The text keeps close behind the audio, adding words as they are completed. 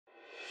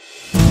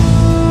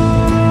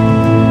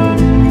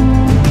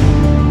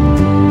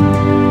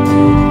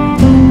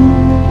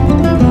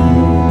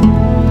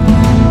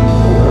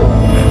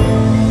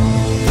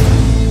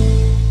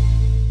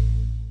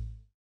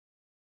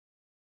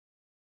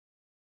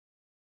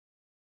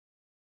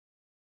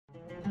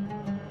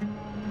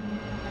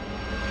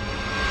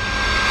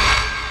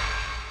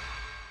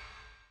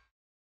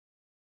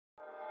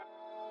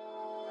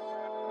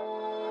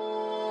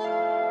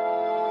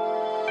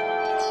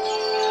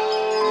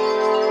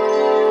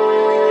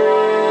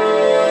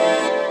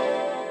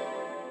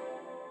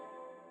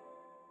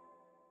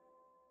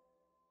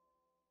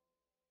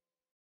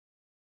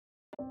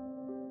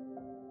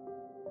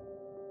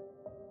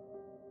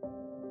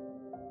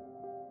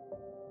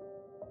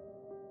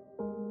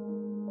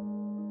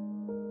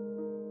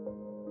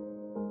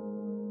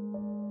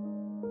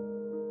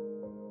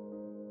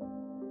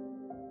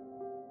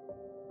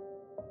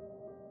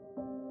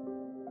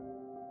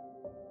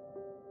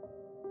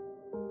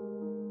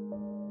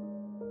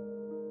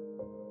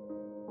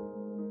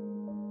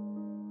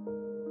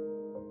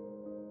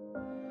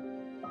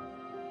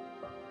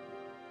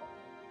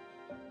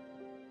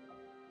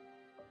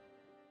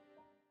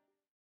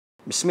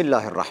بسم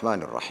الله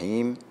الرحمن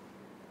الرحيم.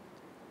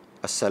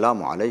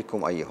 السلام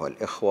عليكم أيها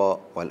الإخوة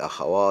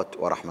والأخوات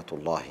ورحمة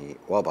الله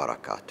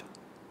وبركاته.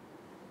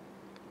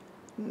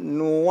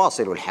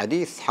 نواصل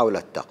الحديث حول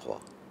التقوى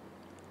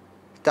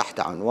تحت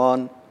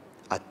عنوان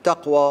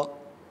التقوى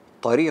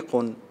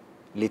طريق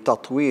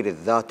لتطوير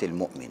الذات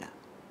المؤمنة.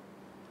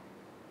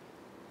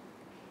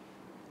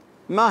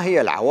 ما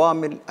هي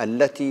العوامل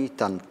التي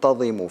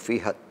تنتظم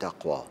فيها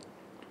التقوى؟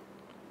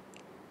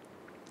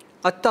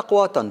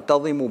 التقوى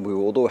تنتظم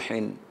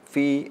بوضوح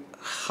في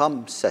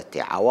 5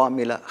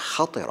 عوامل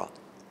خطرة.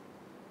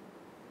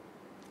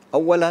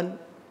 أولاً،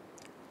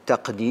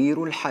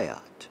 تقدير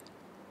الحياة.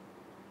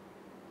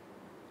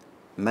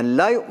 من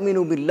لا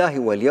يؤمن بالله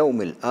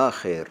واليوم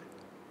الآخر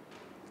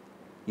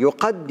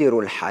يقدر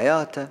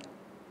الحياة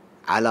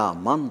على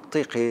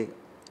منطق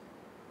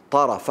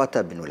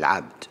طرفة بن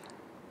العبد: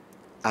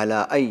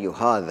 ألا أي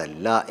هذا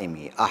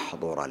اللائم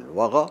أحضر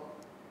الوغى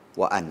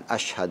وأن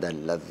أشهد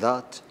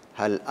اللذات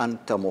هل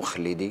أنت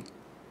مخلدي؟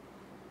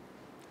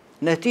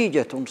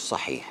 نتيجة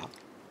صحيحة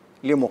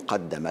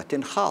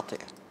لمقدمة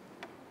خاطئة.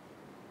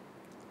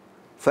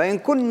 فإن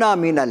كنا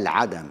من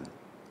العدم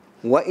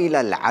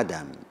وإلى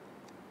العدم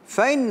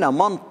فإن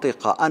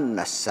منطق أن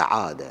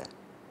السعادة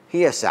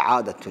هي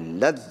سعادة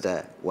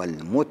اللذة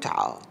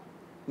والمتعة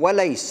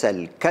وليس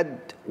الكد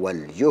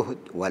والجهد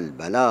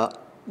والبلاء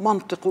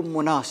منطق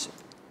مناسب.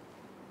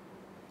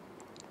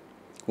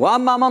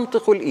 وأما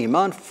منطق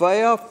الإيمان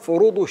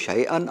فيفرض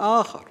شيئا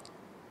آخر.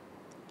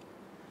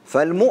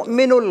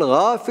 فالمؤمن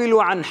الغافل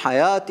عن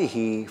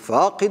حياته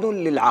فاقد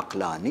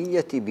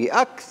للعقلانية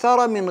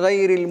بأكثر من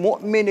غير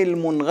المؤمن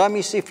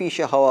المنغمس في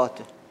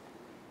شهواته.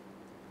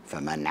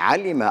 فمن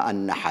علم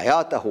أن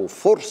حياته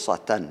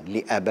فرصة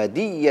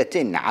لأبدية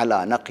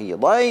على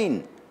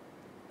نقيضين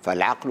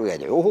فالعقل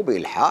يدعوه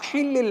بإلحاح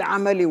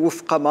للعمل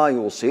وفق ما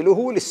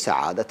يوصله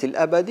للسعادة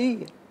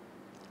الأبدية.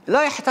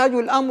 لا يحتاج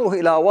الأمر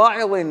إلى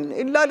واعظ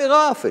إلا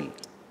لغافل.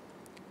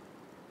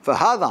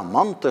 فهذا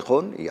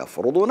منطق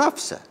يفرض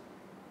نفسه.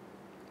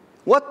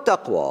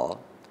 والتقوى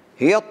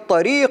هي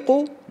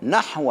الطريق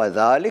نحو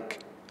ذلك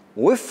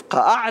وفق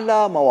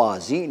أعلى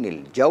موازين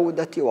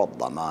الجودة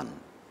والضمان.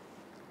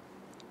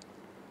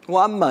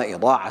 وأما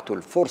إضاعة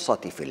الفرصة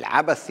في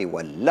العبث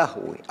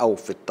واللهو أو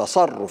في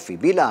التصرف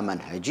بلا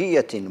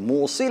منهجية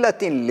موصلة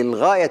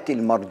للغاية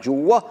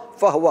المرجوة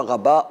فهو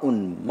غباء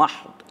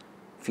محض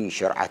في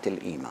شرعة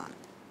الإيمان.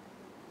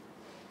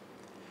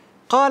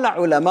 قال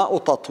علماء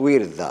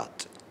تطوير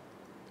الذات: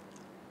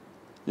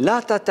 لا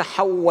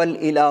تتحول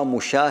إلى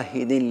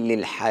مشاهد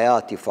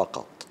للحياة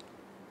فقط.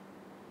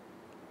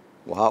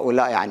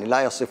 وهؤلاء يعني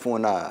لا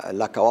يصفون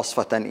لك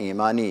وصفة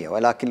إيمانية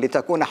ولكن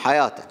لتكون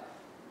حياته.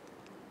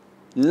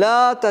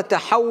 لا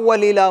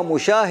تتحول إلى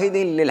مشاهد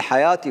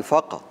للحياة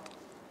فقط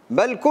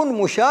بل كن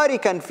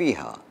مشاركا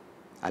فيها.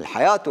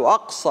 الحياة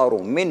أقصر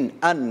من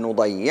أن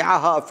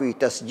نضيعها في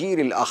تسجيل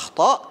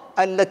الأخطاء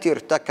التي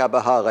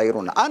ارتكبها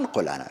غيرنا.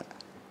 أنقل أنا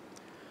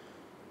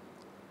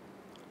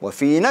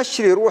وفي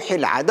نشر روح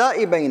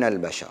العداء بين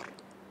البشر.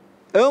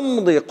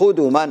 امض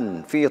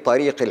قدما في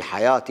طريق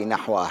الحياة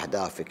نحو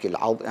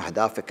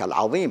أهدافك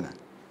العظيمة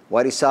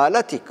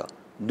ورسالتك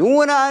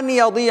دون أن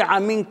يضيع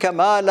منك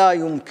ما لا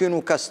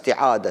يمكنك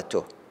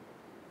استعادته.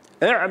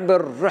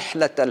 اعبر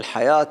رحلة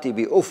الحياة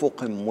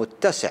بأفق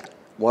متسع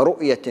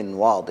ورؤية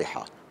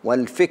واضحة،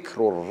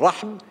 والفكر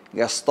الرحب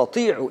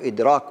يستطيع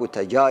إدراك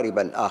تجارب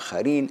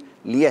الآخرين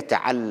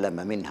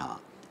ليتعلم منها.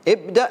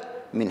 ابدأ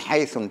من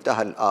حيث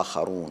انتهى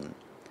الآخرون.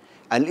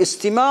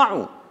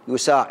 الاستماع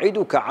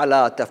يساعدك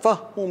على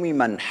تفهم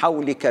من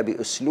حولك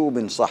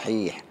بأسلوب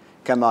صحيح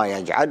كما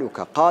يجعلك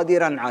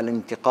قادراً على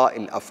انتقاء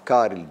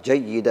الأفكار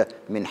الجيدة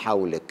من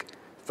حولك.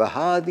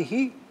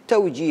 فهذه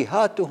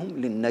توجيهاتهم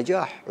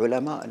للنجاح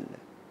علماء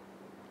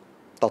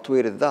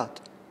تطوير الذات،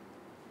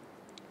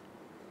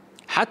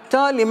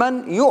 حتى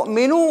لمن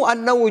يؤمنوا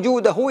أن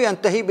وجوده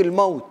ينتهي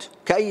بالموت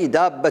كأي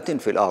دابة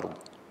في الأرض.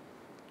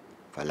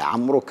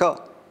 فلعمرك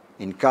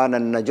إن كان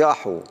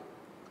النجاح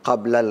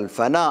قبل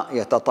الفناء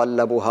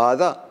يتطلب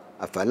هذا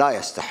أفلا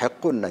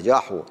يستحق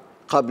النجاح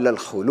قبل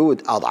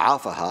الخلود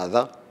أضعاف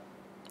هذا؟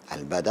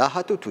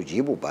 البداهة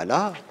تجيب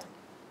بلاء.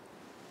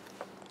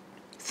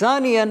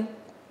 ثانياً،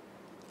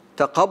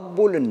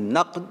 تقبل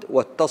النقد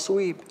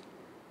والتصويب.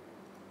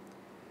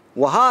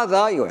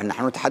 وهذا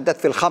نحن نتحدث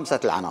في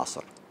ال5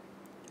 العناصر.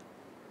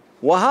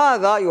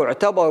 وهذا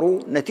يعتبر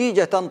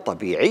نتيجة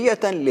طبيعية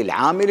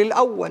للعامل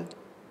الأول.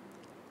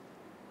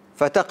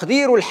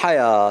 فتقدير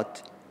الحياة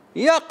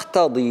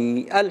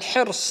يقتضي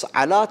الحرص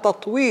على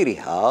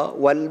تطويرها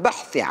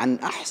والبحث عن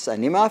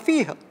أحسن ما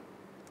فيها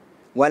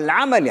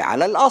والعمل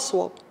على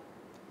الأصوب.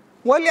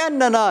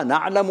 ولأننا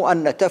نعلم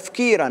أن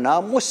تفكيرنا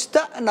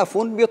مستأنف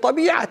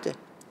بطبيعته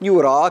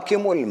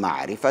يراكم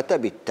المعرفة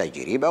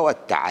بالتجربة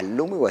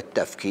والتعلم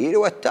والتفكير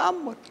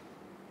والتأمل،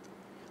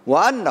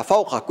 وأن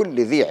فوق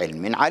كل ذي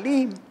علم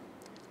عليم،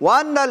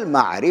 وأن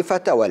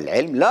المعرفة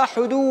والعلم لا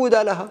حدود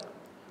لها،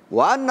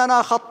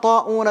 وأننا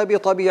خطاؤون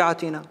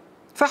بطبيعتنا.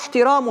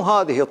 فاحترام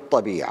هذه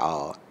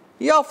الطبيعة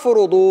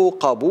يفرض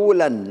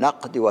قبول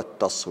النقد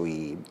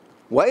والتصويب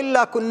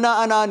وإلا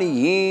كنا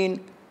أنانيين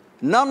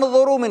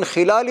ننظر من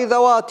خلال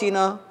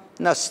ذواتنا،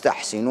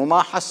 نستحسن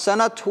ما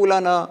حسنته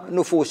لنا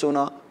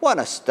نفوسنا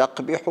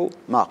ونستقبح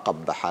ما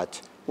قبحت،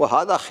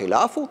 وهذا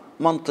خلاف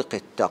منطق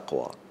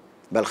التقوى،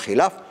 بل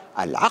خلاف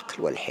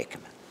العقل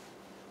والحكمة.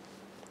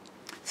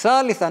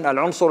 ثالثا،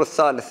 العنصر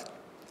الثالث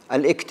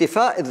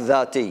الاكتفاء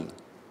الذاتي.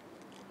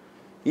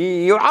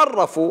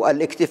 يعرف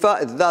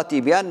الاكتفاء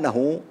الذاتي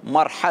بأنه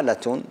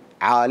مرحلة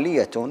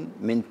عالية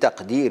من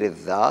تقدير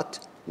الذات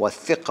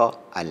والثقة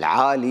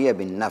العالية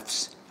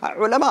بالنفس،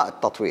 علماء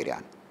التطوير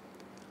يعني.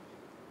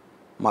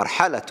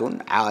 مرحلة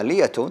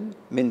عالية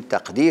من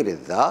تقدير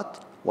الذات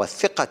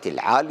والثقة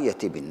العالية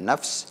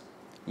بالنفس،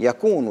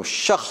 يكون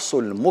الشخص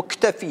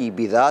المكتفي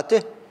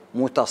بذاته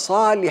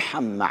متصالحا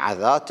مع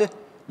ذاته،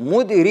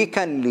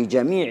 مدركا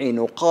لجميع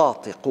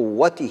نقاط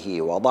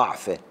قوته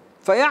وضعفه،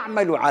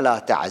 فيعمل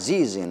على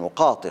تعزيز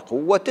نقاط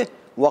قوته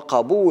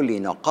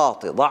وقبول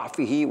نقاط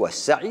ضعفه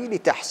والسعي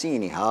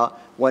لتحسينها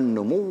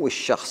والنمو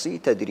الشخصي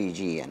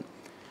تدريجيا.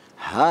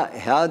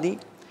 هذه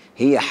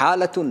هي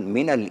حالة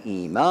من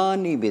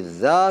الإيمان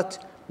بالذات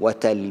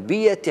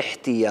وتلبية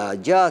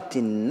احتياجات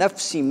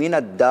النفس من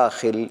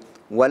الداخل،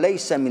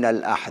 وليس من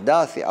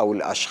الأحداث أو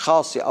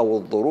الأشخاص أو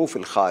الظروف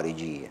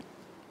الخارجية.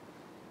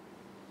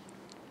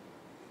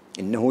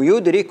 إنه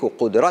يدرك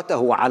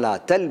قدرته على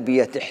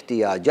تلبية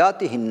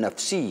احتياجاته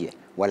النفسية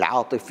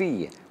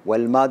والعاطفية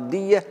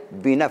والمادية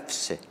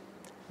بنفسه،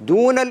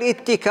 دون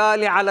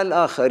الاتكال على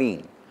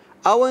الآخرين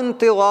أو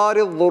انتظار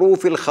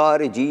الظروف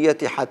الخارجية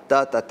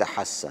حتى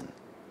تتحسن.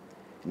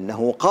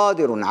 إنه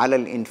قادر على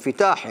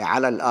الانفتاح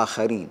على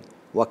الآخرين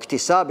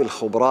واكتساب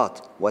الخبرات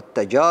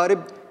والتجارب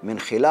من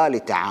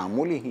خلال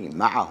تعامله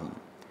معهم،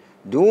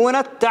 دون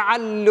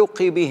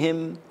التعلق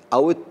بهم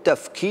أو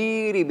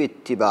التفكير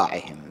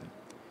باتباعهم،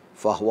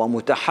 فهو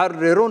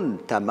متحرر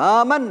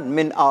تماما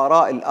من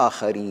آراء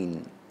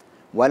الآخرين،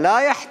 ولا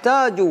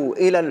يحتاج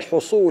إلى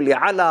الحصول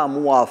على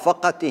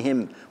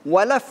موافقتهم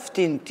ولفت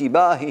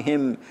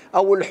انتباههم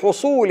أو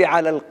الحصول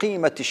على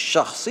القيمة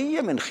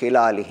الشخصية من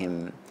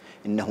خلالهم.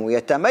 إنه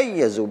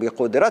يتميز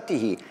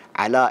بقدرته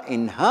على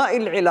إنهاء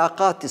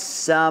العلاقات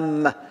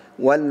السامة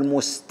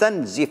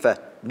والمستنزفة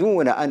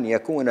دون أن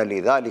يكون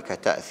لذلك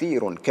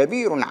تأثير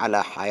كبير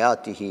على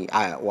حياته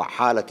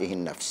وحالته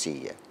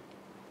النفسية.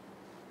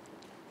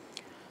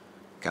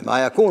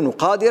 كما يكون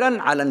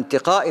قادراً على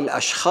انتقاء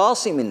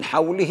الأشخاص من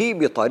حوله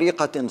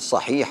بطريقة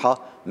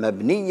صحيحة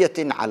مبنية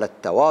على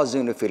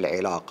التوازن في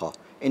العلاقة.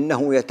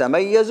 إنه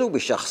يتميز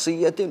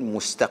بشخصية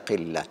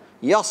مستقلة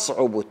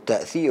يصعب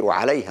التأثير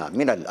عليها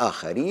من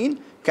الآخرين،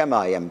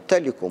 كما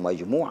يمتلك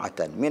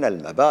مجموعة من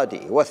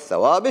المبادئ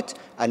والثوابت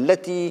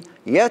التي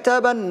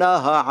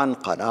يتبناها عن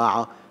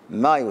قناعة،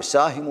 ما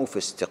يساهم في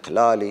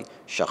استقلال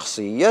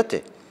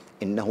شخصيته.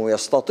 إنه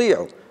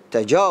يستطيع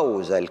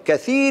تجاوز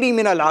الكثير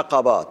من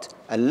العقبات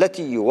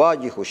التي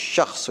يواجه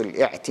الشخص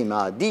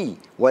الاعتمادي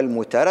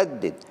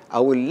والمتردد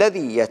أو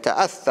الذي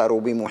يتأثر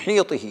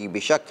بمحيطه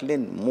بشكل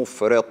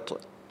مفرط.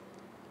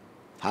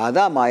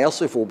 هذا ما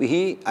يصف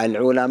به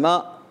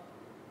العلماء،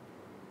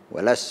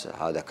 وليس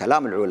هذا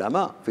كلام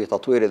العلماء في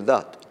تطوير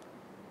الذات،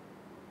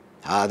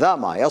 هذا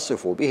ما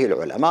يصف به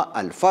العلماء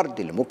الفرد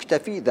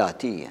المكتفي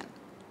ذاتيا.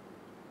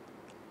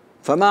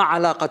 فما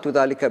علاقة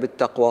ذلك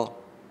بالتقوى؟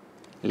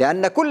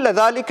 لأن كل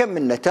ذلك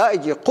من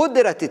نتائج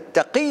قدرة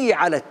التقي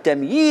على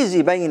التمييز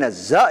بين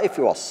الزائف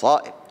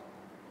والصائب،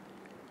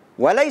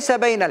 وليس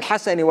بين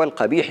الحسن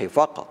والقبيح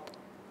فقط،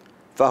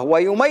 فهو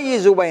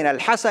يميز بين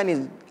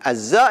الحسن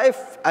الزائف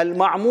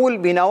المعمول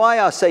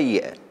بنوايا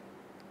سيئة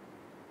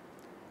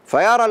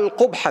فيرى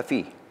القبح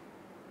فيه،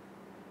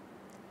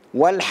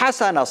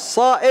 والحسن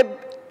الصائب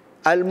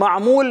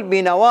المعمول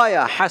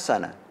بنوايا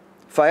حسنة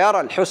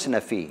فيرى الحسن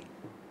فيه.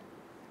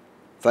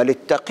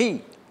 فللتقي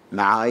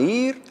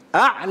معايير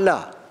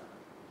أعلى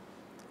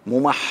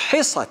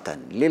ممحصة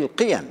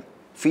للقيم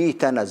في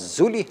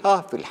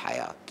تنزلها في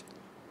الحياة.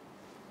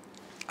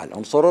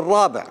 العنصر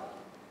الرابع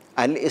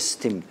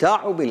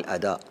الاستمتاع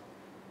بالأداء.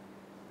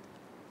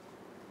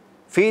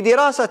 في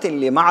دراسة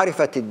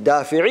لمعرفة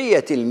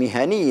الدافعية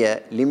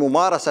المهنية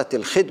لممارسة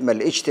الخدمة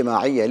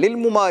الاجتماعية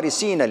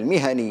للممارسين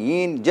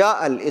المهنيين،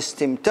 جاء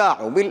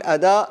الاستمتاع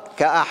بالأداء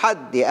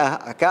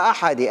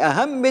كأحد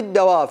أهم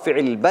الدوافع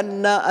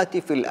البناءة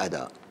في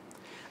الأداء،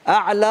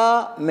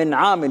 أعلى من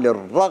عامل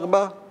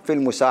الرغبة في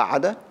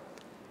المساعدة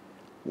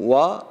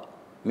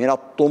ومن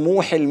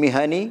الطموح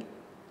المهني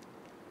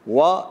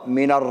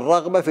ومن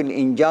الرغبة في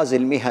الإنجاز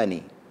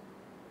المهني.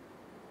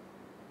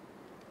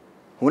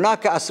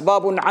 هناك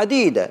أسباب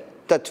عديدة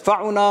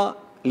تدفعنا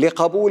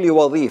لقبول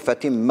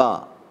وظيفة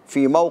ما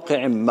في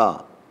موقع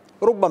ما،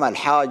 ربما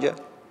الحاجة،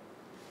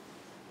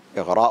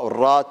 إغراء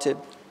الراتب،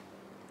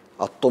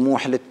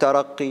 الطموح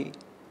للترقي،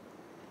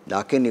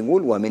 لكن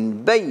يقول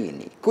ومن بين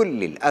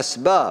كل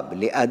الأسباب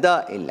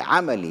لأداء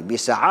العمل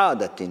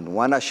بسعادة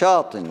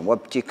ونشاط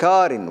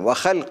وابتكار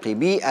وخلق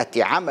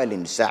بيئة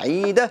عمل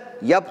سعيدة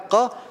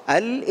يبقى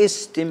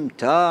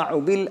الاستمتاع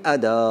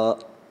بالأداء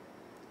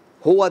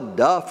هو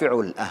الدافع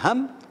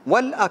الأهم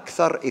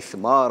والأكثر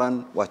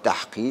إثماراً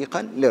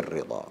وتحقيقاً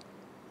للرضا.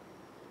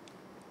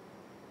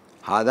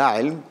 هذا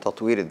علم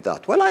تطوير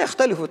الذات. ولا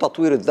يختلف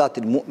تطوير الذات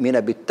المؤمنة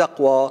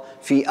بالتقوى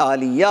في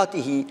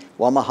آلياته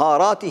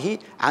ومهاراته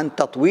عن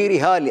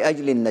تطويرها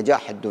لأجل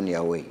النجاح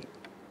الدنيوي،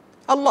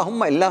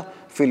 اللهم إلا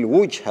في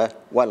الوجهة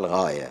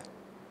والغاية.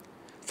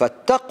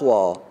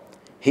 فالتقوى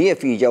هي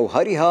في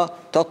جوهرها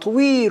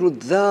تطوير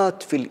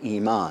الذات في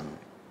الإيمان،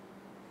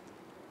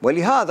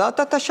 ولهذا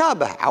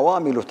تتشابه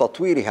عوامل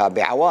تطويرها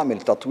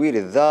بعوامل تطوير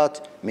الذات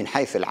من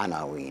حيث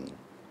العناوين.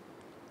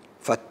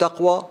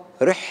 فالتقوى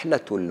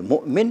رحلة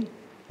المؤمن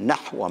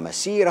نحو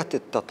مسيرة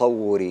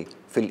التطور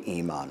في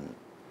الإيمان.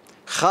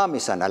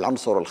 خامساً،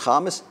 العنصر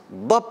الخامس،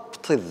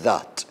 ضبط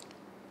الذات.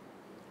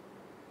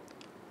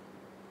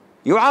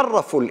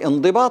 يعرف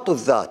الانضباط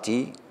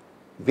الذاتي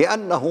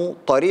بأنه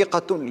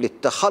طريقة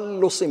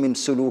للتخلص من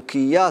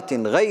سلوكيات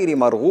غير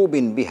مرغوب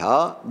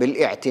بها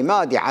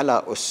بالاعتماد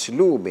على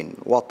أسلوب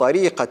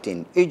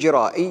وطريقة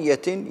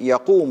إجرائية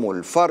يقوم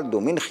الفرد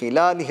من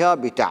خلالها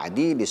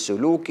بتعديل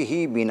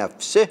سلوكه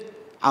بنفسه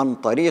عن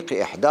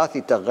طريق إحداث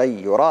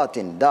تغيرات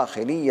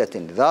داخلية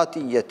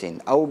ذاتية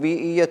أو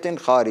بيئية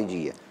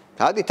خارجية.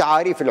 هذه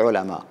تعاريف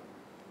العلماء،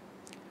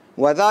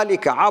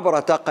 وذلك عبر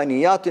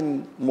تقنيات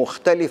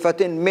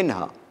مختلفة،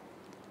 منها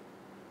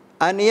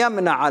أن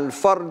يمنع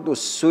الفرد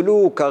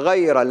السلوك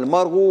غير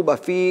المرغوب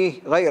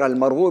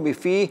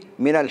فيه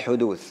من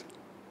الحدوث.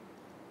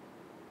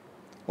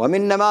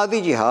 ومن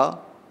نماذجها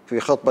في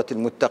خطبة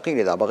المتقين،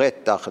 إذا بغيت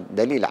تأخذ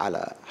دليل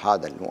على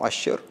هذا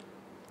المؤشر،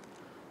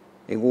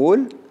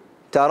 يقول: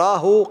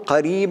 تراه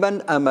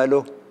قريبا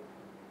أمله،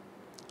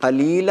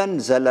 قليلا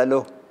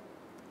زلله،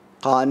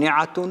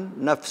 قانعة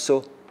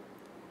نفسه،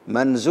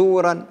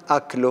 منزورا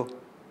أكله،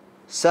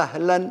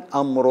 سهلا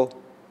أمره،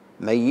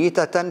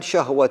 ميتة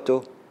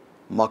شهوته،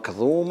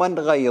 مكظوما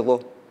غيظه.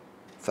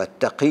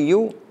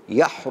 فالتقي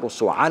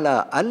يحرص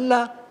على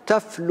ألا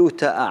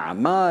تفلت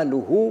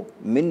أعماله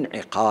من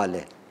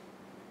عقاله،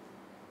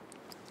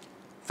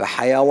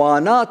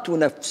 فحيوانات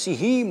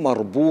نفسه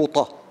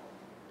مربوطة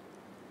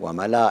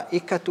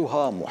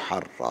وملائكتها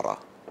محررة.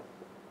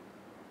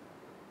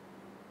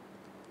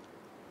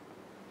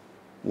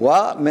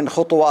 ومن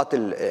خطوات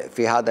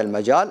في هذا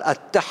المجال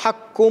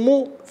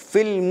التحكم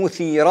في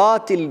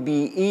المثيرات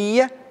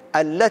البيئية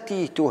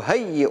التي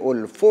تهيئ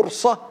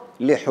الفرصة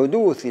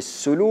لحدوث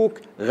السلوك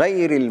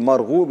غير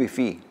المرغوب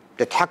فيه.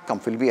 تتحكم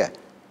في البيئة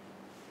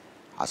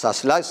على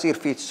أساس لا يصير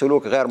فيه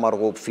سلوك غير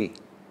مرغوب فيه.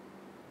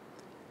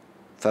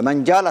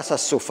 فمن جالس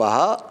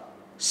السفهاء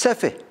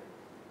سفه،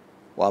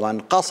 ومن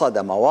قصد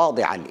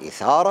مواضع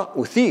الإثارة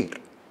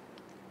أثير،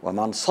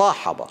 ومن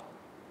صاحب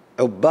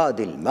عباد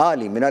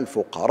المال من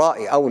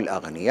الفقراء أو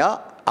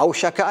الأغنياء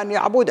أوشك أن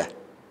يعبده،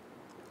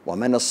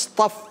 ومن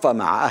اصطف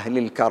مع أهل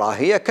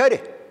الكراهية كره.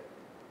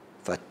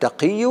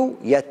 فالتقي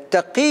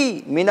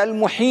يتقي من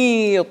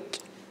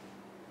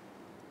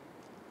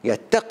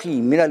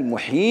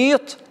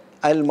المحيط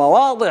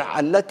المواضع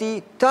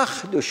التي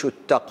تخدش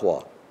التقوى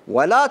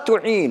ولا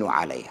تعين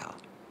عليها.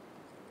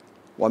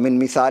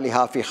 ومن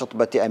مثالها في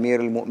خطبة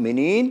أمير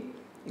المؤمنين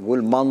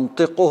يقول: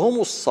 منطقهم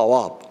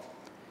الصواب،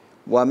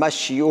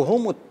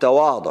 ومشيهم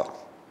التواضع،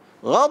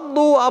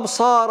 غضوا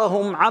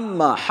أبصارهم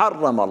عما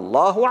حرم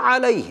الله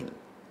عليهم،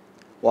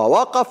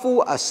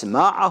 ووقفوا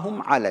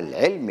أسماعهم على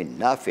العلم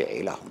النافع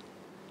لهم.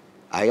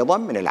 أيضا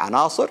من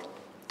العناصر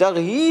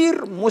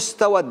تغيير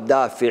مستوى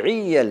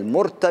الدافعية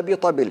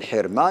المرتبطة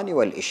بالحرمان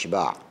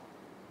والإشباع.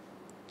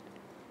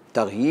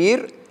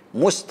 تغيير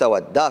مستوى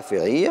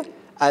الدافعية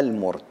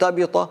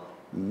المرتبطة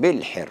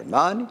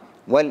بالحرمان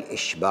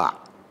والإشباع.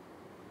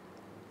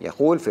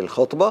 يقول في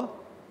الخطبة: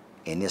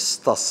 إن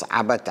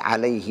استصعبت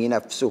عليه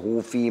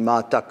نفسه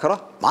فيما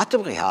تكره، ما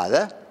تبغي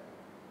هذا،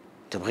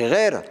 تبغي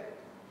غيره،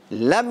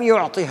 لم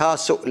يعطها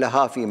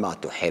سؤلها فيما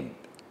تحب.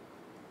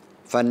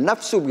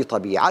 فالنفس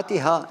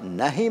بطبيعتها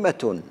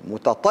نهمة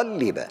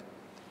متطلبة،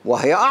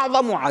 وهي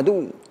أعظم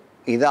عدو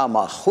إذا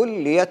ما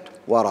خليت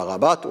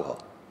ورغباتها،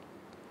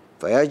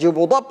 فيجب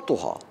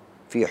ضبطها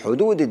في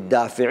حدود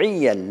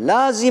الدافعية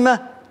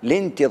اللازمة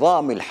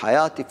لانتظام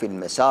الحياة في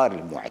المسار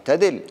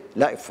المعتدل،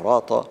 لا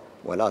إفراط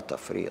ولا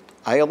تفريط.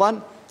 أيضا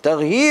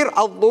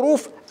تغيير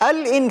الظروف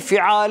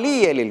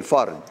الانفعالية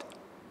للفرد.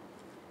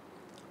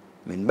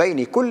 من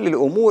بين كل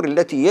الأمور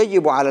التي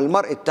يجب على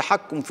المرء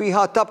التحكم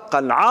فيها تبقى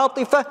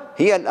العاطفة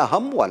هي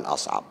الأهم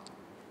والأصعب،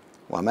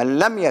 ومن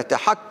لم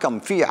يتحكم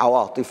في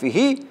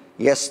عواطفه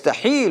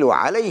يستحيل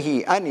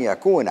عليه أن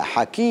يكون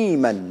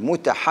حكيما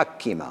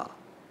متحكما.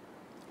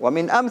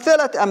 ومن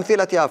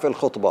أمثلتها في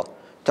الخطبة: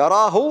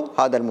 تراه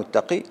هذا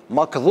المتقي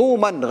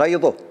مكظوما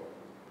غيظه،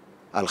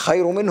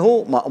 الخير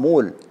منه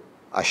مأمول،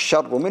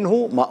 الشر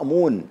منه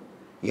مأمون،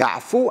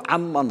 يعفو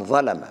عمن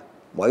ظلم،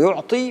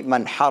 ويعطي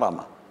من حرم،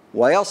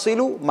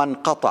 ويصل من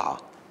قطع،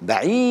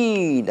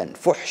 بعيدا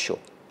فحشه،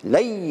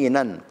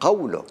 لينا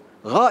قوله،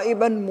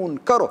 غائبا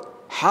منكره،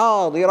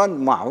 حاضرا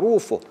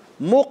معروفه،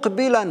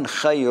 مقبلا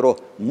خيره،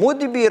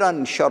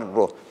 مدبرا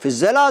شره، في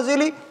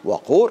الزلازل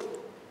وقور،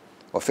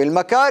 وفي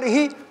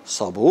المكاره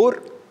صبور،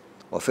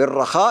 وفي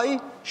الرخاء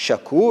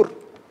شكور،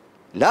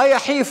 لا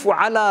يحيف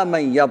على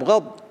من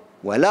يبغض،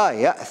 ولا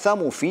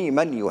يأثم في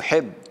من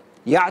يحب،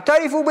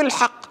 يعترف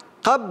بالحق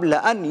قبل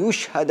أن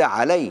يشهد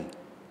عليه،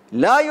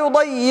 لا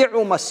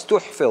يضيع ما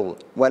استحفظ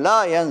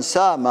ولا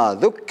ينسى ما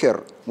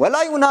ذكر،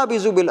 ولا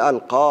ينابز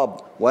بالألقاب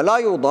ولا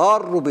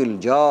يضار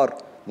بالجار،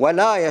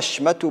 ولا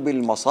يشمت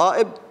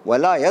بالمصائب،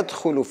 ولا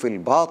يدخل في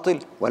الباطل،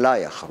 ولا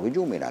يخرج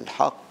من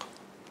الحق.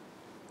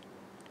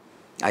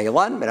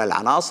 أيضا من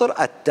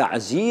العناصر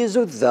التعزيز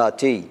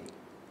الذاتي،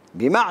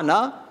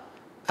 بمعنى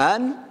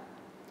أن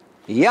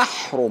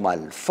يحرم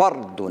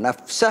الفرد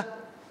نفسه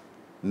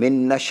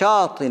من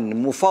نشاط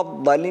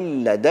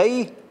مفضل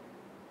لديه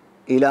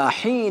إلى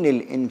حين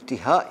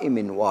الانتهاء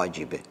من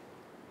واجبه.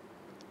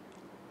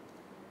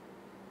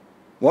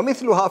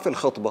 ومثلها في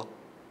الخطبة،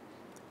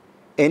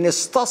 إن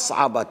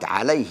استصعبت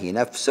عليه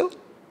نفسه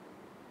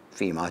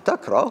فيما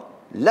تكره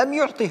لم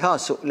يعطها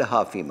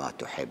سؤلها فيما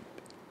تحب.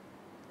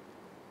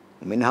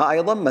 ومنها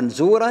أيضا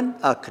منزورا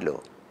أكله،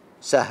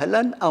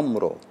 سهلا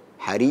أمره،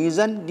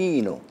 حريزا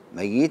دينه،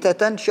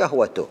 ميتة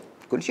شهوته،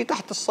 كل شيء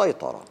تحت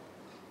السيطرة.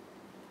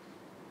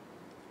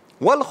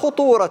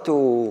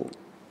 والخطورة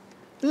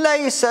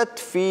ليست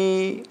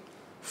في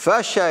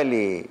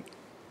فشل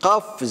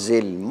قفز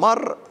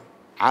المرء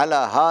على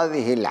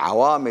هذه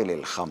العوامل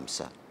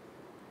الخمسة،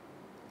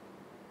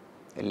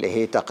 اللي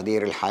هي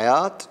تقدير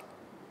الحياة،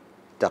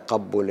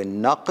 تقبل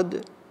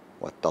النقد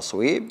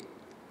والتصويب،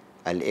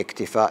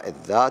 الاكتفاء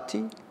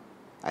الذاتي،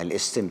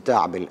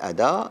 الاستمتاع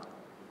بالأداء،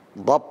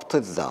 ضبط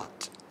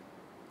الذات.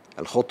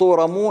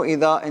 الخطورة مو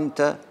إذا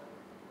أنت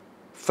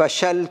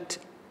فشلت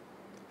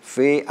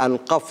في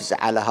القفز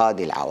على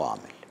هذه العوامل،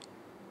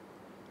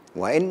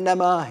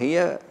 وإنما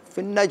هي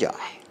في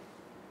النجاح،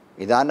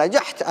 إذا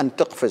نجحت أن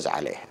تقفز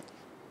عليها،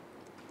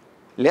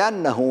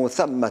 لأنه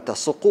ثمة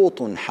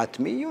سقوط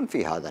حتمي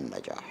في هذا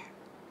النجاح.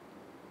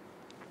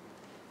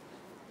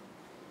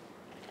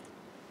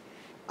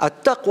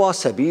 التقوى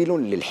سبيل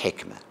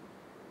للحكمة.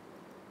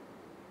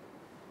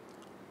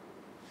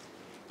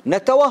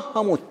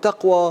 نتوهم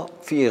التقوى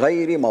في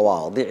غير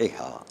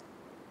مواضعها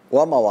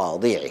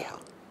ومواضيعها،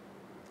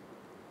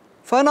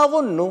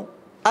 فنظن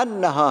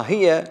أنها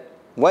هي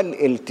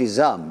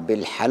والالتزام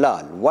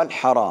بالحلال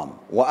والحرام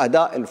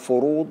وأداء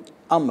الفروض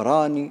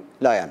أمران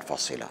لا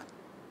ينفصلان.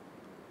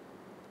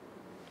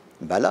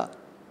 بلى،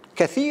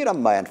 كثيرا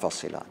ما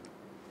ينفصلان.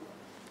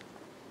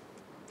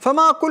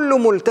 فما كل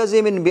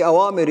ملتزم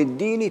بأوامر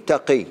الدين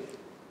تقي،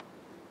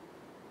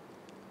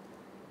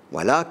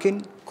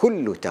 ولكن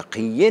كل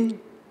تقي،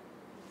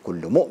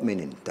 كل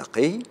مؤمن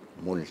تقي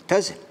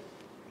ملتزم،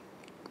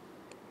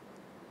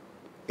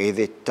 إذ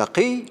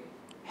التقي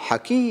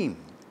حكيم.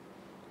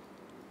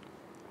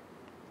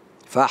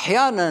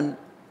 فأحيانا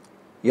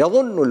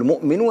يظن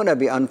المؤمنون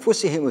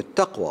بأنفسهم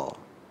التقوى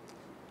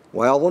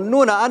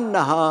ويظنون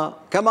أنها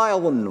كما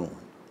يظنون،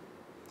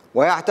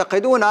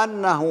 ويعتقدون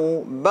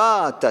أنه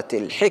باتت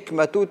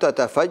الحكمة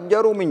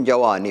تتفجر من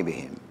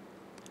جوانبهم،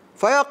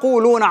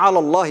 فيقولون على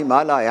الله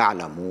ما لا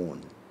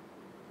يعلمون،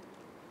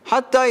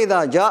 حتى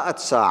إذا جاءت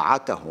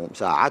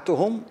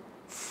ساعتهم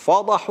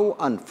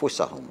فضحوا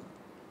أنفسهم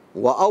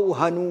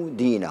وأوهنوا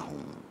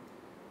دينهم.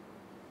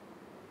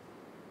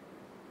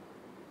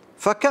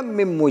 فكم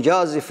من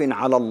مجازف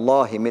على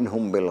الله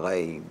منهم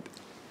بالغيب،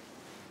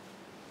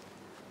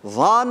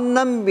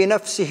 ظانا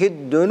بنفسه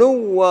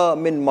الدنو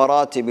من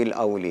مراتب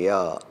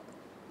الأولياء،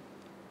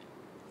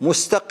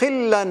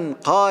 مستقلا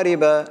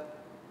قارب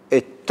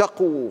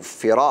اتقوا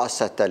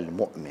فراسة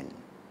المؤمن.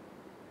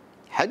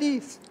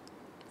 حديث: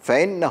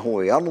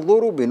 فإنه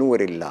ينظر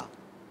بنور الله،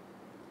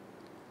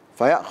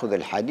 فيأخذ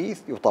الحديث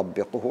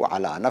يطبقه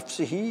على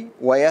نفسه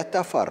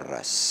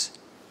ويتفرس.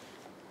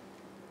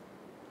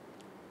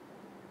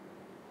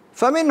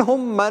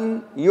 فمنهم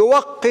من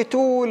يوقت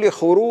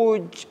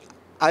لخروج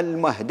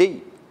المهدي،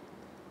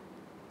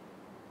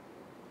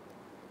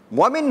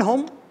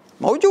 ومنهم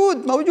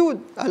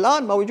موجود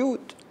الآن موجود،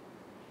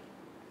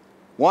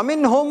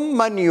 ومنهم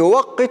من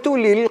يوقت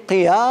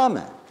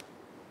للقيامة،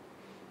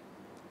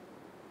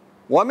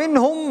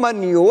 ومنهم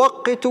من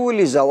يوقت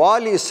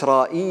لزوال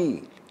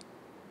إسرائيل.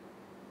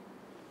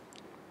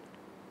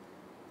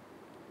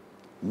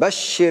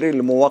 بشر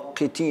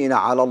الموقتين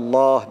على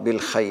الله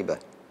بالخيبة،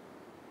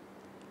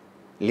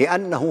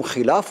 لأنه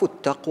خلاف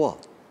التقوى.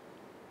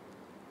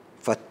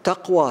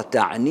 فالتقوى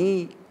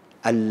تعني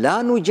أن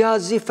لا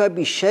نجازف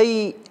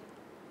بشيء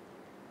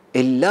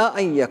إلا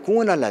أن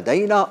يكون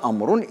لدينا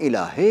أمر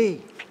إلهي.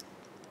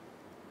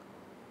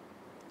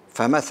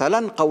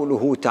 فمثلا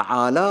قوله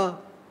تعالى: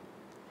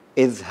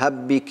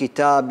 اذهب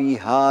بكتابي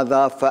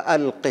هذا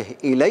فألقه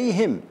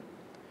إليهم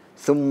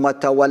ثم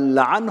تول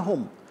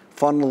عنهم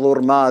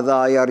فانظر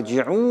ماذا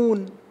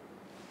يرجعون.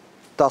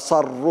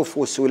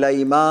 تصرف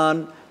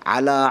سليمان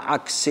على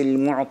عكس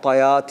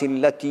المعطيات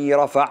التي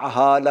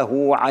رفعها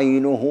له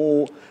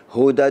عينه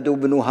هدد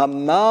بن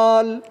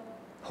همال،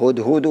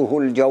 هدهده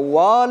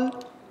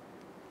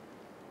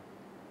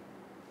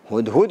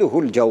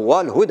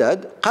الجوال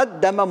هدد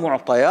قدم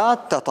معطيات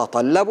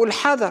تتطلب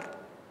الحذر،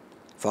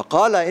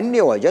 فقال: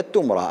 إني وجدت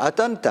امرأة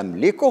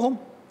تملكهم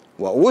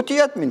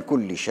وأوتيت من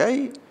كل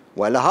شيء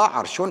ولها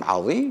عرش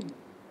عظيم.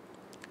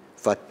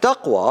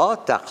 فالتقوى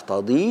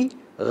تقتضي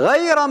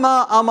غير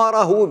ما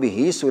أمره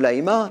به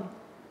سليمان.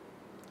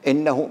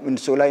 إنه من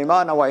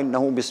سليمان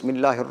وإنه بسم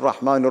الله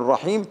الرحمن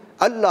الرحيم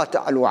ألا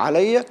تعلوا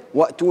علي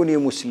وأتوني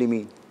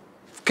مسلمين.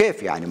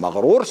 كيف يعني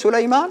مغرور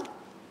سليمان؟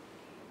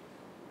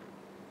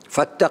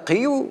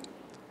 فالتقي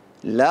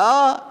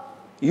لا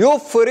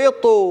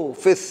يفرط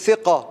في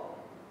الثقة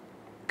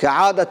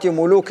كعادة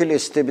ملوك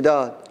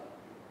الاستبداد.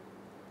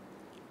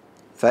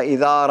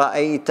 فإذا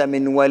رأيت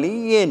من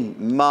ولي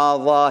ما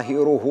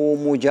ظاهره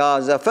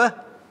مجازفة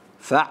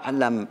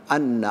فاعلم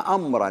أن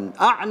أمرا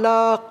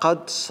أعلى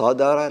قد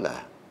صدر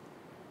له.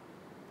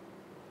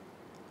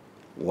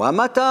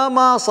 ومتى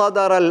ما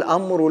صدر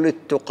الأمر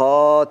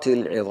للتقاة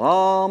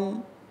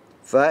العظام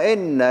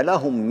فإن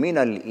لهم من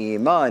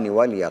الإيمان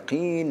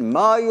واليقين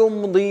ما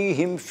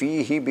يمضيهم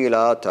فيه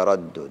بلا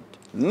تردد،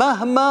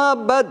 مهما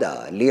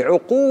بدا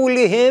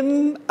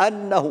لعقولهم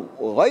أنه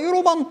غير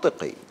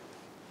منطقي،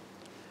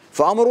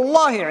 فأمر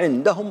الله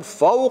عندهم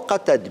فوق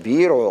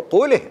تدبير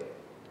عقولهم.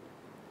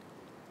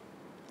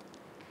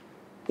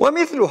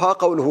 ومثلها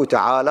قوله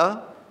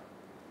تعالى: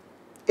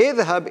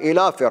 اذهب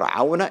إلى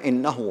فرعون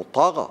إنه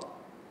طغى.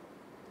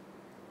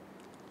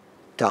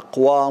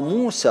 تقوى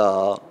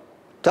موسى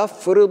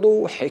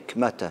تفرض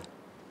حكمته.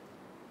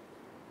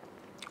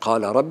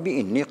 قال: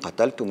 ربي إني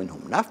قتلت منهم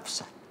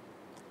نفسا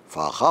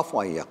فأخاف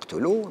أن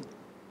يقتلون.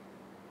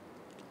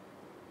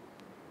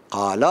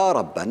 قالا: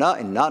 ربنا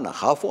إنا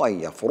نخاف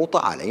أن يفرط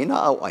علينا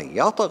أو أن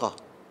يطغى.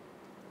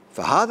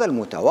 فهذا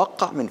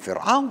المتوقع من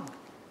فرعون.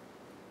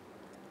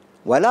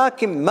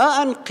 ولكن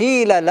ما أن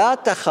قيل لا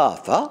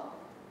تخافا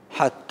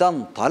حتى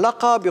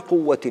انطلقا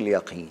بقوة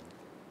اليقين.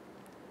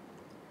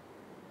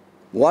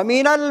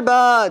 ومن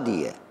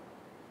البادية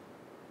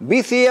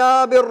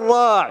بثياب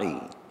الراعي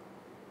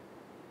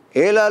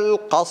إلى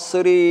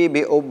القصر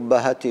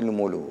بأبهة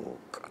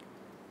الملوك.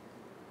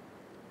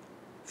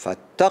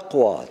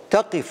 فالتقوى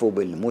تقف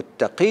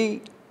بالمتقي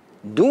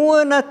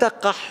دون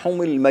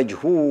تقحم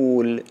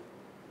المجهول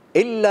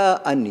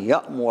إلا أن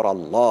يأمر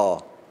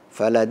الله،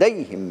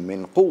 فلديهم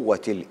من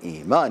قوة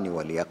الإيمان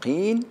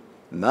واليقين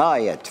ما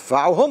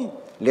يدفعهم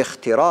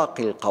لاختراق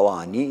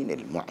القوانين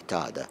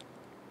المعتادة.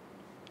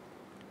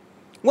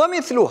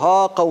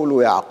 ومثلها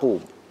قول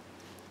يعقوب: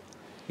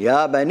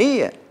 يا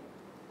بني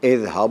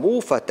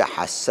اذهبوا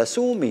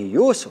فتحسسوا من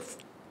يوسف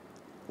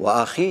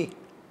وأخيه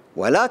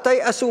ولا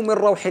تيأسوا من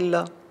روح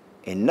الله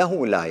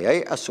إنه لا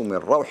ييأس من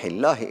روح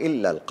الله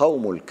إلا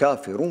القوم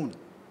الكافرون.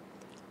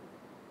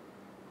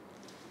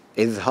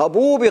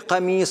 اذهبوا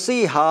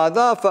بقميصي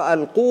هذا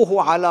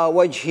فألقوه على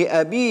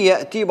وجه أبي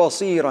يأتي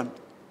بصيرا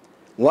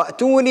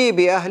وأتوني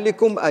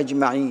بأهلكم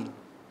أجمعين.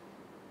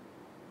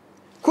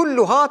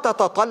 كلها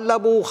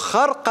تتطلب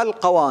خرق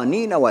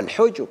القوانين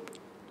والحجب،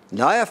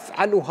 لا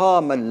يفعلها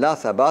من لا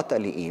ثبات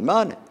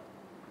لإيمانه.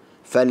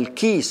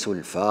 فالكيس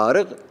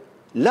الفارغ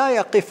لا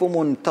يقف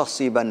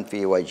منتصبا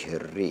في وجه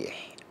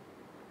الريح.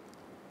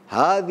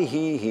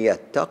 هذه هي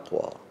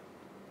التقوى،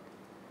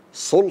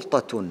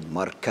 سلطة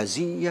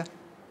مركزية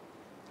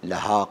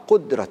لها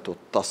قدرة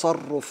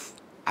التصرف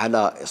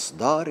على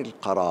إصدار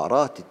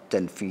القرارات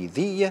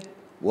التنفيذية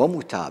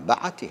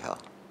ومتابعتها،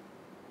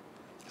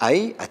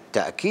 أي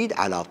التأكيد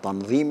على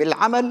تنظيم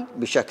العمل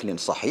بشكل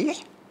صحيح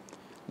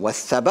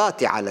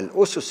والثبات على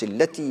الأسس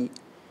التي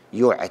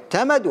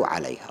يعتمد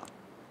عليها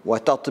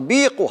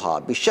وتطبيقها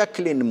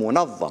بشكل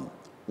منظم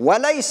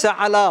وليس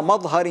على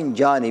مظهر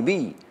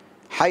جانبي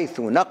حيث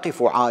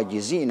نقف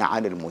عاجزين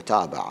عن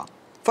المتابعة.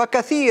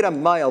 فكثيرا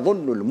ما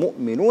يظن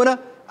المؤمنون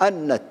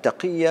أن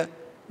التقي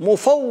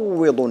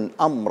مفوض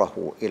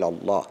أمره إلى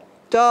الله،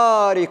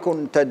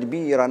 تارك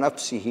تدبير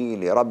نفسه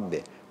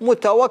لربه،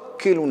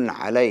 متوكل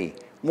عليه،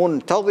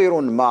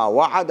 منتظر ما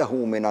وعده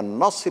من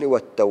النصر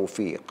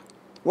والتوفيق.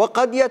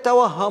 وقد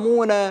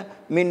يتوهمون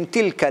من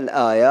تلك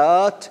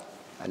الآيات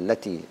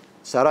التي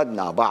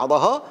سردنا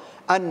بعضها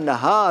أن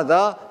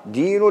هذا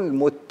دين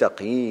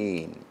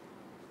المتقين،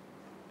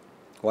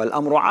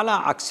 والأمر على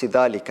عكس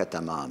ذلك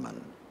تماما.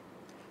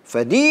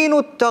 فدين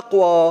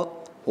التقوى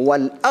هو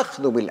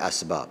الأخذ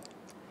بالأسباب،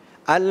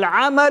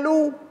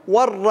 العمل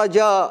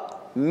والرجاء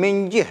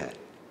من جهة،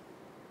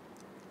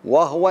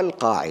 وهو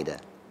القاعدة،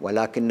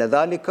 ولكن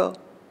ذلك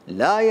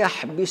لا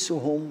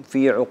يحبسهم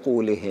في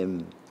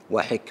عقولهم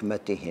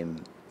وحكمتهم.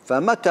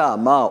 فمتى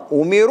ما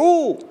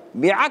أمروا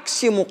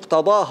بعكس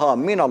مقتضاها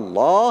من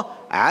الله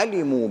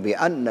علموا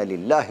بأن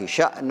لله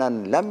شأنا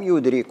لم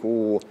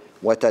يدركوه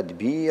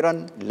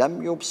وتدبيرا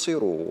لم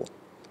يبصروه.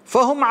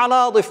 فهم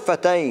على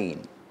ضفتين: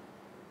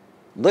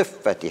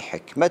 ضفة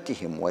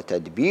حكمتهم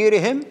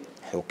وتدبيرهم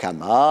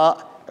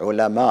حكماء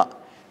علماء،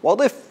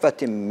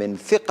 وضفة من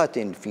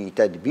ثقة في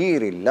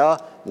تدبير الله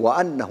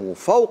وأنه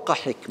فوق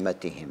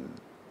حكمتهم.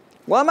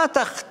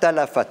 ومتى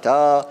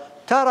اختلفتا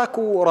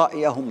تركوا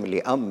رأيهم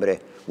لأمره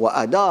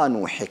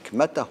وأدانوا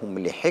حكمتهم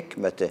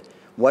لحكمته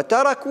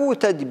وتركوا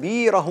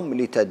تدبيرهم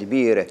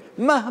لتدبيره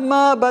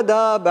مهما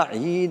بدا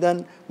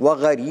بعيدا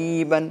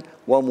وغريبا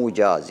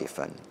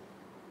ومجازفا.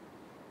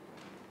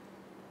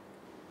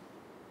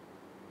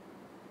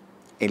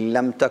 إن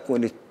لم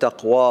تكن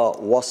التقوى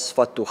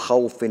وصفة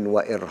خوف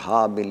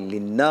وإرهاب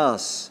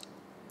للناس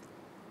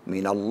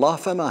من الله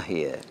فما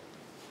هي؟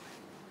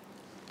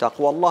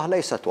 تقوى الله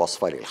ليست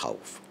وصفة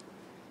للخوف.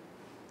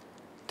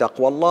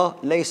 تقوى الله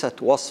ليست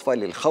وصفة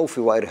للخوف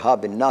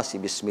وإرهاب الناس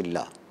بسم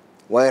الله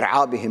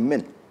وإرعابهم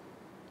منه،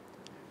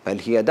 بل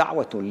هي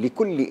دعوة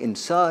لكل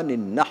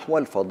إنسان نحو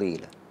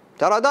الفضيلة.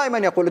 ترى دائما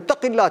يقول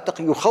اتق الله،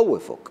 اتق،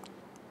 يخوفك.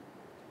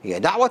 هي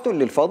دعوة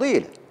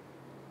للفضيلة.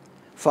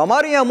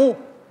 فمريم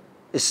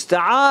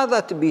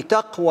استعاذت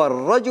بتقوى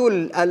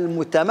الرجل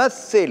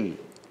المتمثل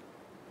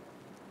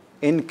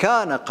إن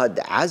كان قد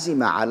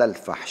عزم على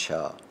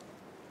الفحشاء.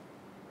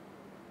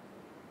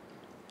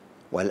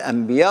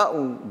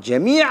 والأنبياء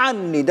جميعا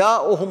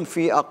نداؤهم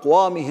في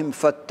أقوامهم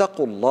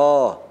فاتقوا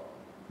الله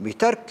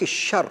بترك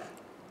الشر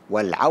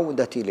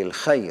والعودة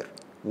للخير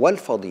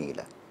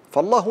والفضيلة.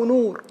 فالله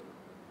نور،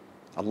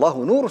 الله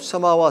نور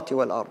السماوات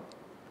والأرض،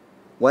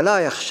 ولا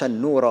يخشى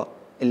النور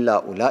إلا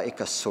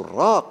أولئك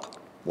السراق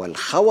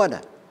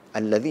والخونة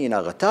الذين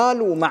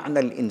اغتالوا معنى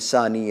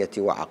الإنسانية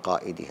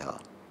وعقائدها.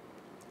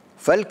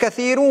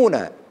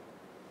 فالكثيرون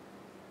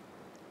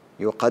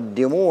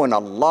يقدمون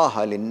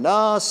الله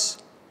للناس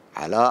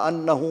على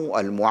أنه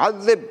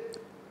المعذب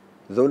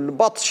ذو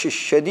البطش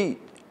الشديد،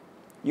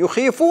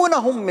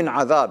 يخيفونهم من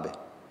عذابه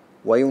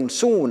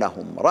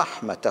وينسونهم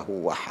رحمته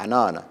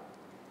وحنانه،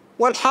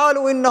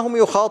 والحال إنهم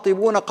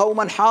يخاطبون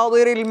قوما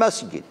حاضر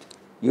المسجد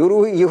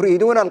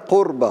يريدون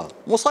القربة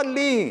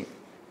مصلين،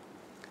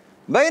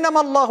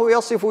 بينما الله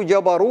يصف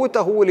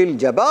جبروته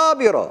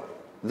للجبابرة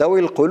ذوي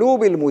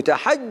القلوب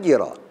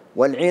المتحجرة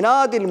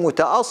والعناد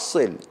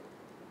المتأصل،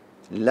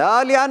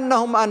 لا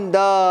لأنهم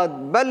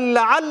أنداد بل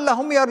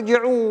لعلهم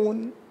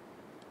يرجعون،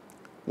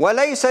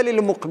 وليس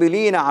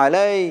للمقبلين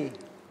عليه.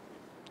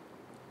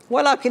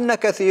 ولكن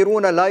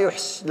كثيرون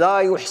لا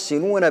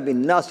يحسنون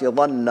بالناس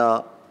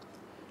ظنا،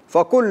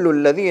 فكل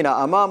الذين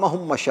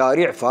أمامهم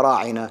مشاريع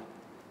فراعنة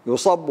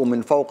يصب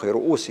من فوق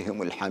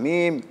رؤوسهم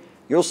الحميم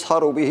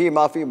يصهر به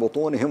ما في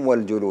بطونهم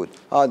والجلود.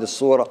 هذه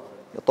الصورة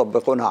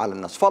يطبقونها على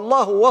الناس.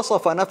 فالله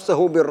وصف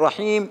نفسه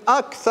بالرحيم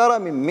أكثر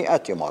من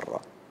 100 مرة،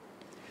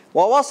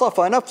 ووصف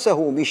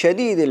نفسه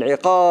بشديد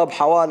العقاب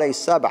حوالي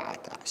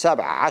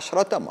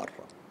 17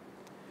 مرة.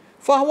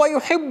 فهو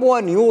يحب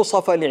أن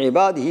يوصف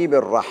لعباده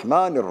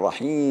بالرحمن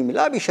الرحيم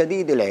لا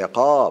بشديد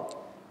العقاب،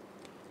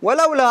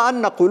 ولولا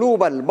أن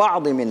قلوب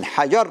البعض من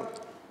حجر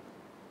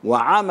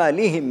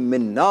وعملهم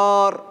من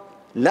نار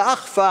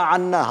لأخفى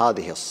عنا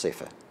هذه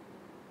الصفة.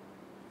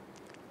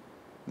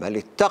 بل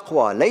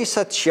التقوى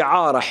ليست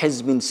شعار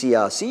حزب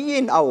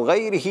سياسي أو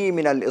غيره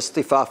من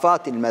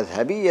الاصطفافات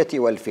المذهبية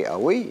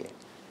والفئوية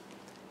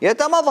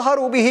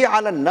يتمظهر به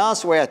على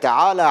الناس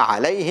ويتعالى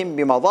عليهم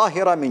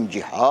بمظاهر من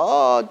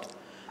جهاد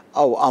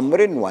أو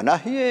أمر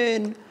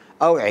ونهي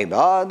أو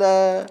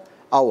عبادة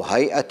أو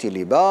هيئة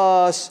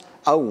لباس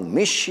أو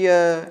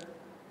مشية.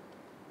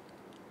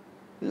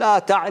 لا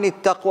تعني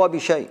التقوى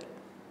بشيء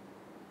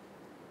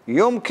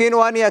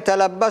يمكن أن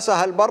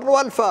يتلبسها البر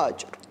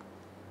والفاجر.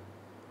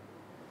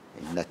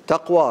 إن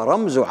التقوى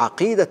رمز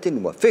عقيدة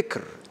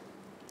وفكر،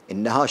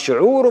 إنها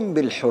شعور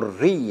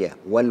بالحرية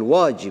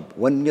والواجب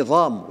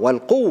والنظام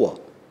والقوة.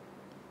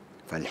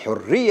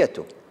 فالحرية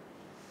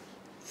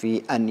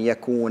في أن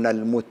يكون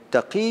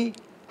المتقي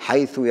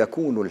حيث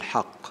يكون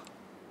الحق،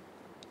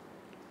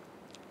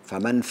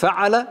 فمن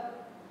فعل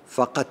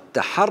فقد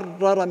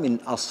تحرر من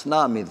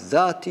أصنام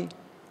الذات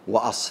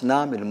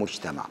وأصنام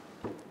المجتمع.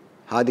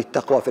 هذه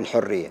التقوى في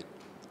الحرية.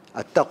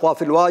 التقوى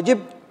في الواجب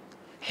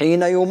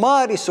حين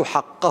يمارس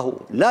حقه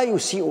لا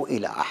يسيء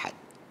إلى أحد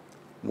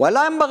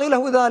ولا ينبغي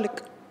له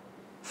ذلك،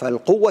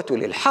 فالقوة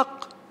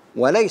للحق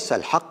وليس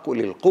الحق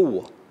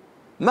للقوة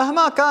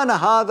مهما كان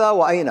هذا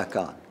وأين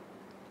كان.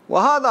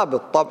 وهذا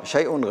بالطبع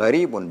شيء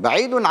غريب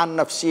بعيد عن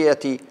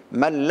نفسية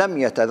من لم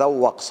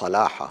يتذوق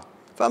صلاحه.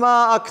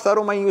 فما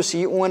أكثر من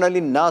يسيئون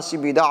للناس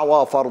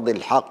بدعوى فرض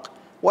الحق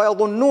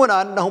ويظنون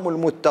أنهم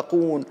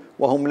المتقون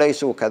وهم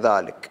ليسوا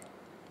كذلك.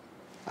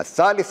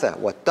 الثالثة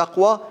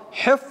والتقوى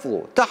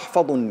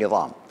تحفظ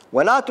النظام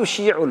ولا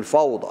تشيع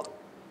الفوضى،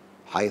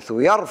 حيث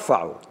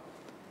يرفع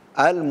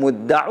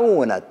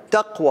المدعون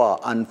التقوى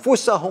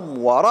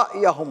أنفسهم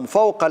ورأيهم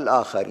فوق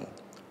الآخرين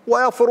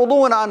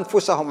ويفرضون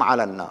أنفسهم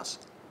على الناس.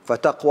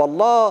 فتقوى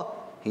الله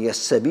هي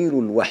السبيل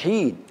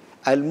الوحيد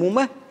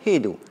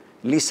الممهد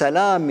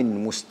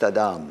لسلام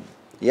مستدام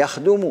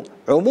يخدم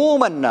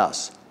عموم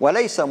الناس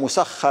وليس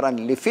مسخرا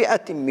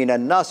لفئة من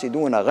الناس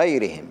دون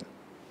غيرهم.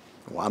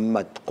 وأما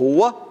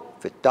القوة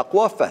في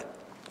التقوى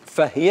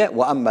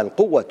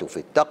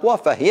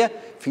فهي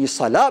في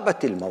صلابة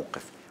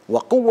الموقف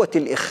وقوة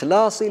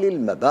الإخلاص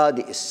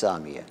للمبادئ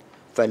السامية.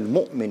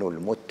 فالمؤمن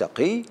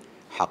المتقي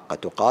حق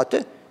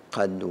تقاته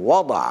قد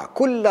وضع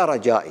كل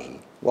رجائه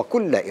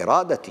وكل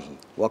إرادته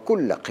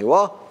وكل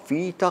قواه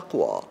في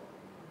تقوى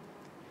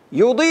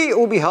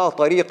يضيء بها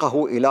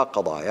طريقه إلى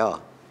قضاياه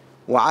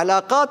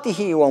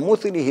وعلاقاته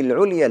ومثله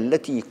العليا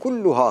التي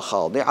كلها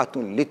خاضعة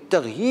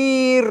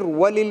للتغيير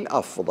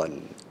وللأفضل.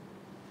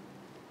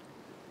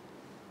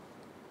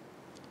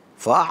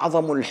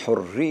 فأعظم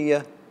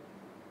الحرية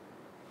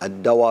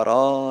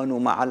الدوران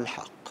مع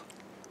الحق،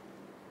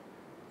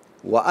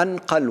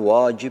 وأنقى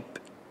الواجب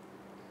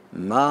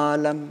ما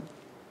لم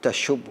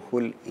تشبه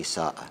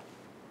الإساءة،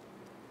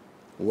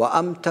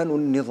 وأمتن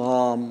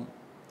النظام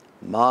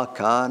ما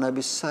كان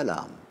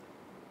بالسلام،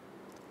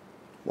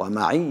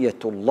 ومعية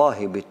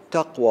الله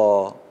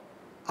بالتقوى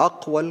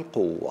أقوى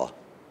القوة،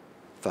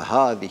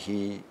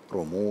 فهذه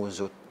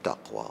رموز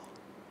التقوى.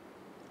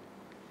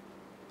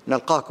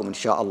 نلقاكم إن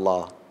شاء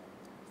الله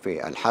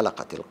في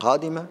الحلقة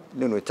القادمة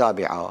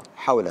لنتابع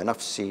حول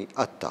نفس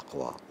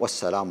التقوى،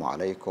 والسلام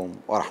عليكم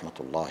ورحمة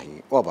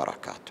الله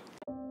وبركاته.